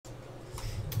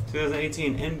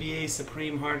2018 NBA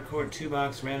Supreme Hardcourt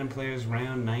 2-box Random Players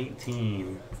Round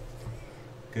 19.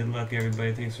 Good luck,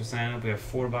 everybody. Thanks for signing up. We have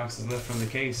 4 boxes left from the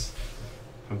case.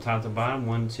 From top to bottom,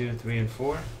 1, 2, 3, and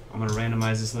 4. I'm going to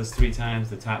randomize this list 3 times.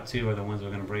 The top 2 are the ones we're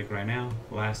going to break right now.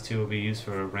 The last 2 will be used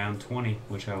for round 20,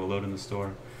 which I will load in the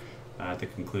store at the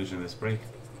conclusion of this break.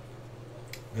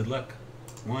 Good luck.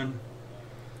 1,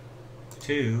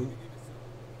 2,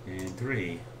 and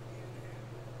 3.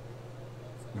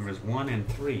 Numbers 1 and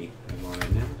 3 are going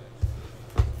right now.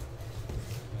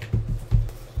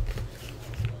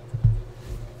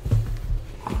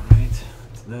 Alright,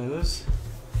 that's those.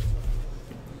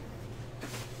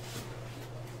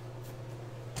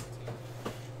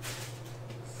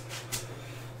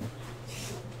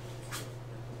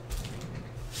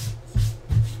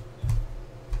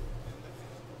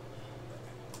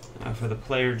 For the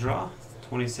player draw,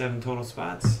 27 total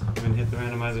spots. We're going to hit the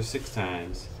randomizer 6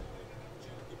 times.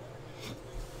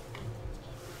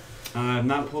 I've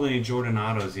not pulled any Jordan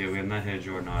autos yet. We have not hit a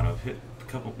Jordan auto. I've hit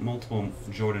multiple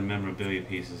Jordan memorabilia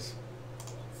pieces.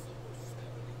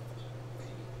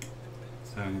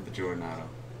 So I haven't hit the Jordan auto.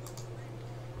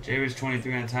 J-Ridge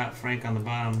 23 on top, Frank on the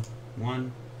bottom.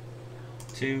 1,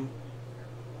 2,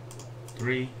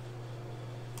 3,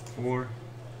 4,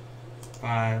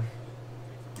 5,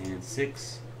 and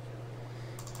 6.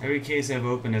 Every case I've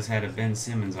opened has had a Ben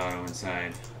Simmons auto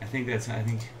inside. I think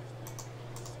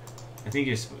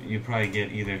you probably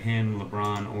get either him,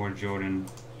 LeBron, or Jordan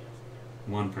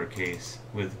 1 per case,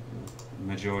 with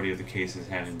majority of the cases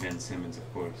having Ben Simmons,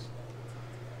 of course.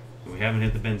 But we haven't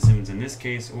hit the Ben Simmons in this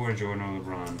case, or Jordan or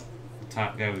LeBron. The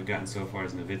top guy we've gotten so far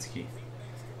is Nowitzki.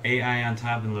 AI on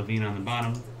top and Levine on the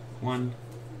bottom. 1,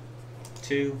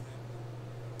 2,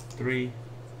 3,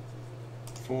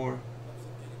 4,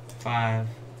 5,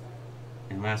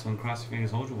 and last one, cross your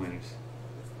fingers, hold your winners.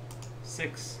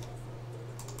 6.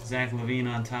 Zach LaVine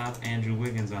on top, Andrew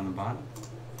Wiggins on the bottom.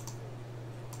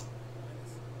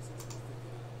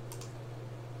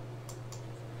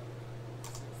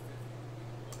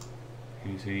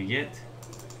 Here's who you get.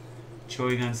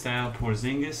 Choi Gun Style,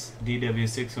 Porzingis,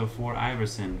 DW604,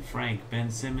 Iverson, Frank, Ben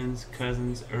Simmons,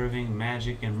 Cousins, Irving,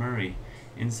 Magic, and Murray.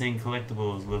 Insane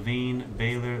Collectibles, Levine,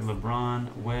 Baylor,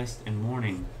 LeBron, West, and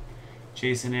Mourning.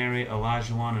 Jason Airy,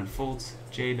 Olajuwon, and Fultz.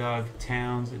 J-Dog,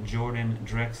 Towns, Jordan,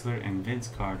 Drexler, and Vince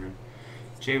Carter.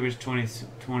 J-Ridge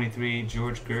 23,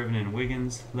 George Gervin and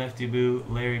Wiggins. Lefty Boo,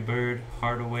 Larry Bird,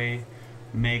 Hardaway,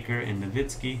 Maker, and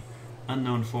Nowitzki.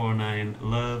 Unknown 409,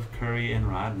 Love, Curry, and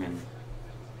Rodman.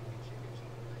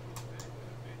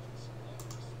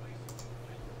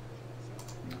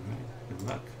 Alright, good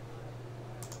luck.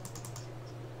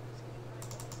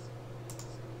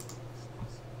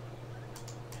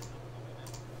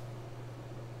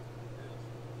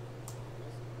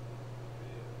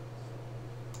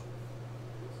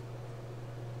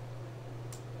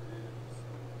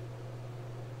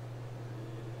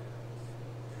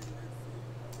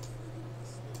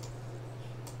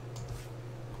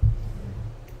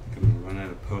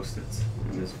 Post-its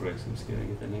in this break, so I'm just gonna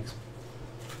get the next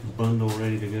bundle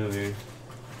ready to go here.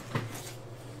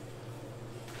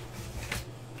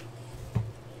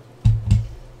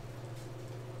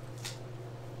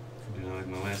 I like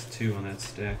my last 2 on that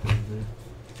stack right there.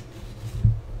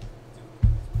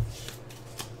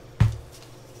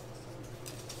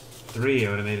 I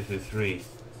would have made it through 3.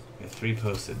 Got 3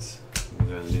 post-its. We'll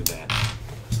go to the new batch.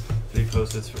 3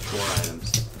 post-its for 4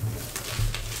 items.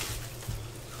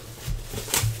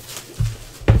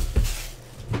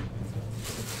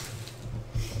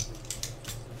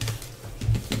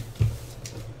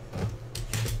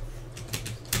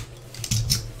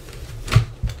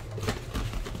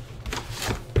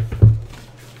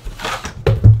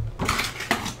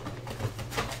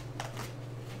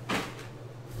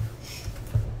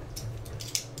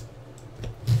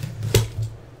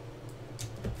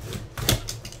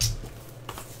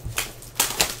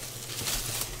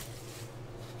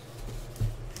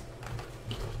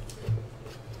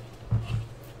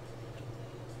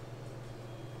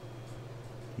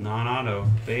 Non-auto,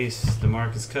 base,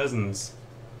 DeMarcus Cousins.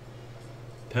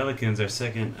 Pelicans are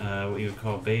second, what you would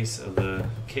call base of the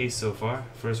case so far.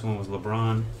 First one was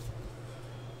LeBron.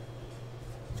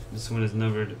 This one is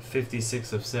numbered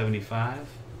 56 of 75.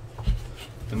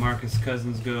 DeMarcus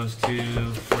Cousins goes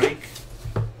to Frank.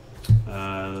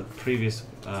 The previous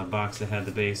box that had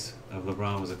the base of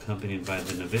LeBron was accompanied by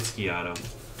the Nowitzki auto.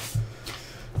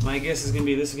 My guess is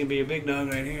this is gonna be a big dog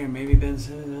right here. Maybe Ben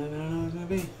Simmons. I don't know what it's gonna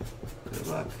be. Good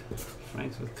luck.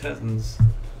 Frank's with Cousins.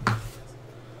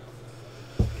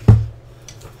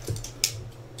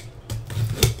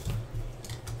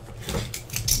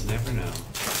 Never know.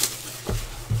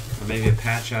 Or maybe a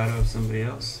patch auto of somebody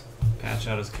else. Patch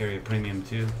autos carry a premium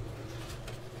too.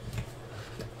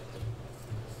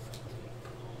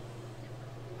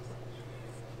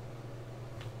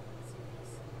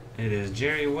 It is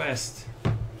Jerry West,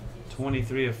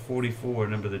 23 of 44,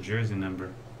 number the jersey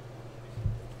number.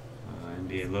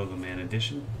 NBA Logo Man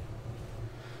edition.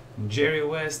 Jerry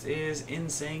West is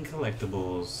Insane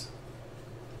Collectibles.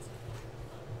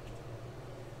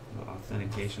 The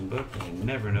authentication book. I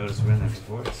never noticed we're in there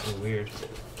before. It's so weird.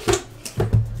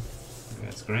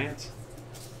 That's Grant.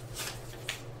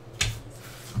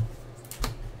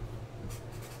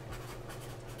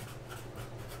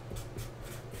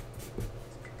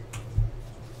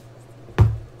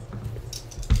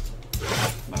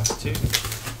 Box 2.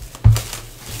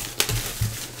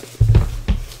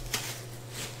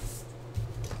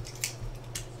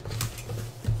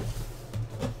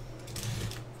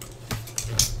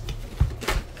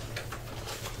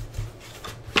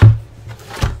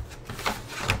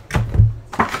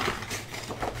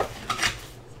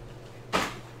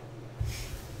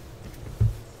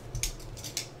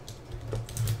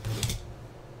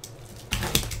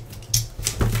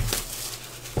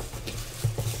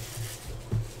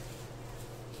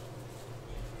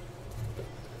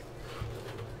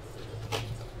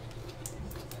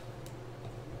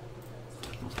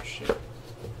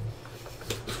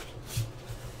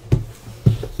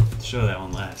 Show that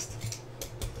one last.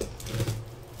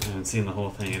 I haven't seen the whole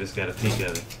thing, I just got a peek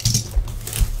of it.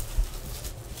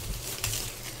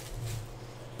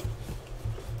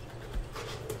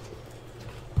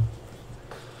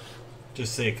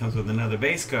 Just say it comes with another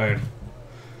base card.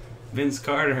 Vince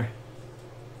Carter.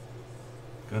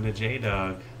 Go to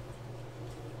J-Dog.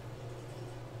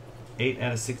 8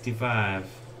 out of 65.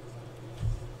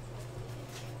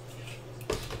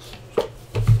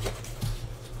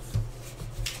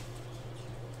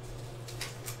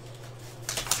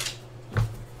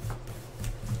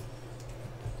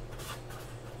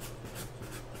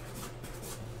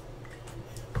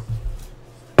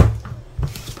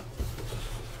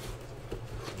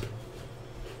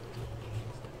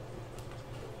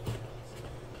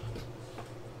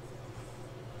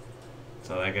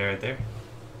 So that guy right there.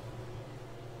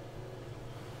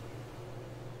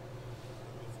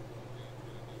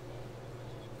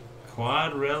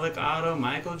 Quad Relic Auto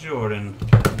Michael Jordan.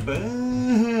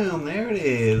 Boom! There it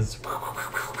is.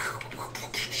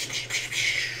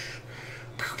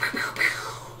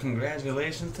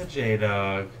 Congratulations to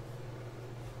J-Dog.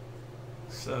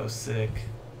 So sick.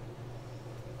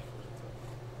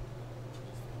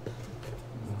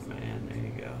 Oh man, there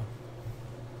you go.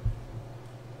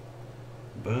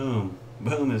 Boom.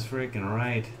 Boom is freaking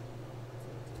right.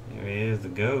 There he is, the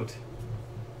GOAT.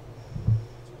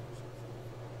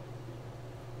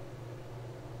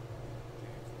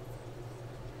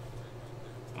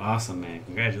 Awesome, man.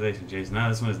 Congratulations, Jason. Now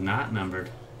this one is not numbered.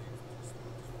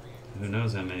 Who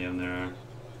knows how many of them there are.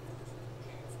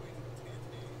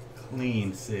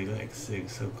 Clean Sig, like Sig,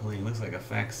 so clean. Looks like a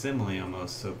facsimile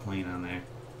almost, so clean on there.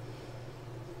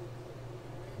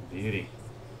 Beauty.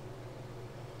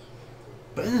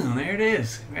 Boom, there it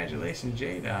is. Congratulations,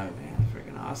 J-Dog, man.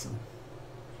 Freaking awesome.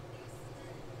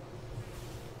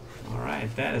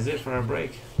 Alright, that is it for our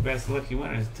break. Best of luck, you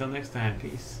winners. Until next time,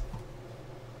 peace.